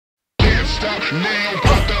stop now,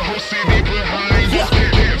 got the whole city behind us.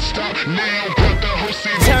 Can't stop now, got the whole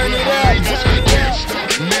city turn it up, turn it Can't stop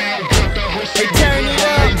now, got the whole city turn it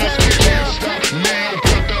up, turn it Can't stop now,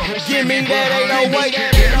 got the whole city give me that 808,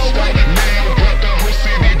 that Can't stop now, got the whole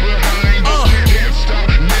city behind us. Can't stop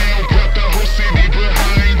now, got the whole city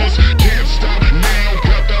behind us. Can't stop now,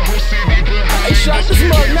 got the whole city behind us. Hey, shot the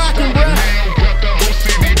smoke knocking, bruh. Now, got the whole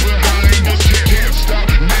city behind us. Can't stop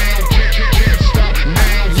now, can't stop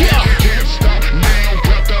now. Yeah. Can't stop now,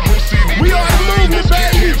 got the whole city We are the movement,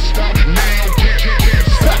 baby. Can't stop now, can't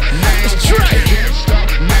stop now. It's Trey. Can't stop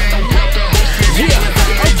now, got the whole city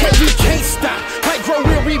Yeah, okay, we can't stop. Might grow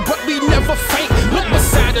weary, but we never faint. Look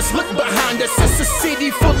beside us, look behind us. It's a city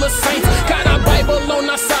full of saints. Got our Bible on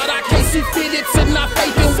our side. I can't see fit, it's in our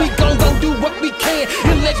faith. And we gon' do what we can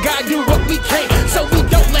and let God do what we can't. So we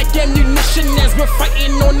don't lack ammunition as we're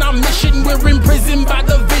fighting on our mission. We're imprisoned by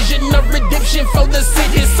the vision of redemption for the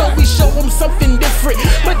city. So we show them something different,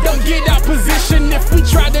 but don't get our position. If we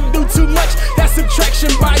try to do too much, that's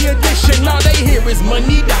subtraction by addition. All they hear is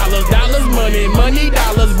money, dollars, dollars, money,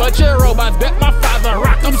 dollars. But your robots bet my father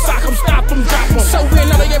rock them, sock them, stop them, drop them. So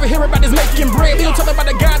when all they ever hear about is making bread, we don't talk about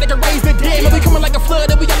the God that can raise the dead. But we coming like a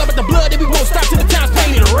flood, and we all about the blood, and we won't stop till the town's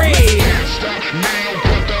painted red. Can't stop now,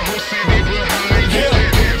 got the whole city behind us.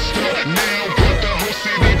 Can't stop now, got the whole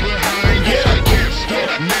city behind us. Can't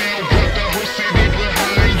stop now, got the whole city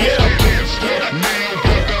behind us. Can't stop now,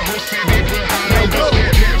 got the whole city behind us.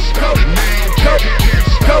 Can't stop now, can't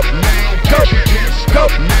stop now, can't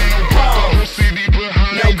stop now, got the whole city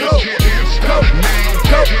behind us. Can't stop now,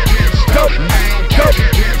 can't stop now, can't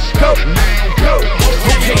stop now, got the whole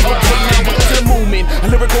city behind us. Okay, now welcome to the movement, a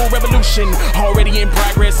lyrical revolution, already in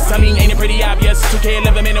progress. I mean, ain't it pretty obvious?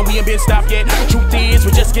 2K11 man and we ain't been stopped yet. Truth is,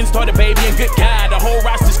 we're just getting started, baby, and good God, the whole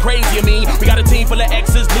roster's crazy. I mean, we got a team full of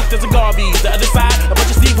exes, Lucas and Garveys. The other side, a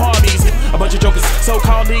bunch of Steve Harveys, a bunch of jokers,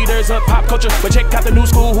 so-called leaders of pop culture. But check out the new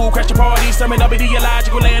school who crashed the party, serving up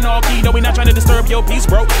ideological anarchy. No, we not trying to disturb your peace,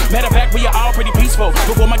 bro. Matter of fact, we are all pretty peaceful.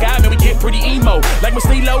 Before my God, man, we get pretty emo. Like my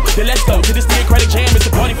s.h.o.c.k.muzik, then let's go to this theocratic jam. It's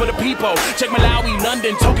a party for the people. Check Malawi,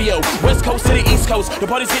 London, Tokyo, West Coast to the East Coast. The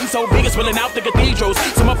party's getting so big, it's filling out the cathedrals.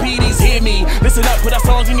 So my PDs hear me. Listen up, put our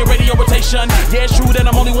songs in your radio rotation. Yeah, it's true that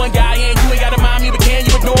I'm only one guy, and you ain't gotta mind me, but can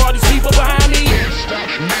you ignore all these people behind me? Can't stop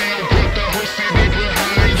now, got the whole city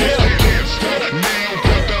behind us. Can't stop now,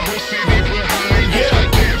 got the whole city behind us.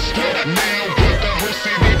 Can't stop now, got the whole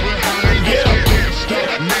city behind us. Can't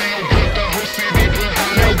stop now, got the whole city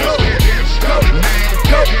behind us. Can't stop now,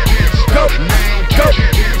 can't stop now, can't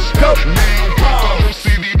stop now, got the whole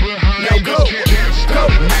city behind us. Can't stop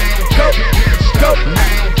now, can't stop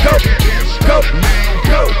now, can't stop now,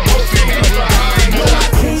 got the whole city behind No, us. I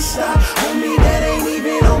can't stop, homie, that ain't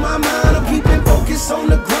even on my mind. I'm keeping focused on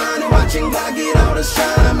the grind and watching God get all the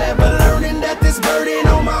shine. I'm ever learning that this burden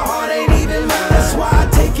on my heart ain't even mine. That's why I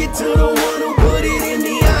take it to the one who put it in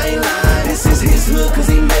me, I ain't lying. This is his hood cause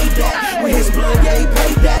he made that. With his blood, yeah, he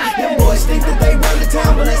paid that. Them boys think that they run the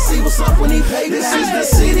town, but let's see what's up when he paid that. This is the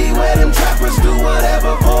city where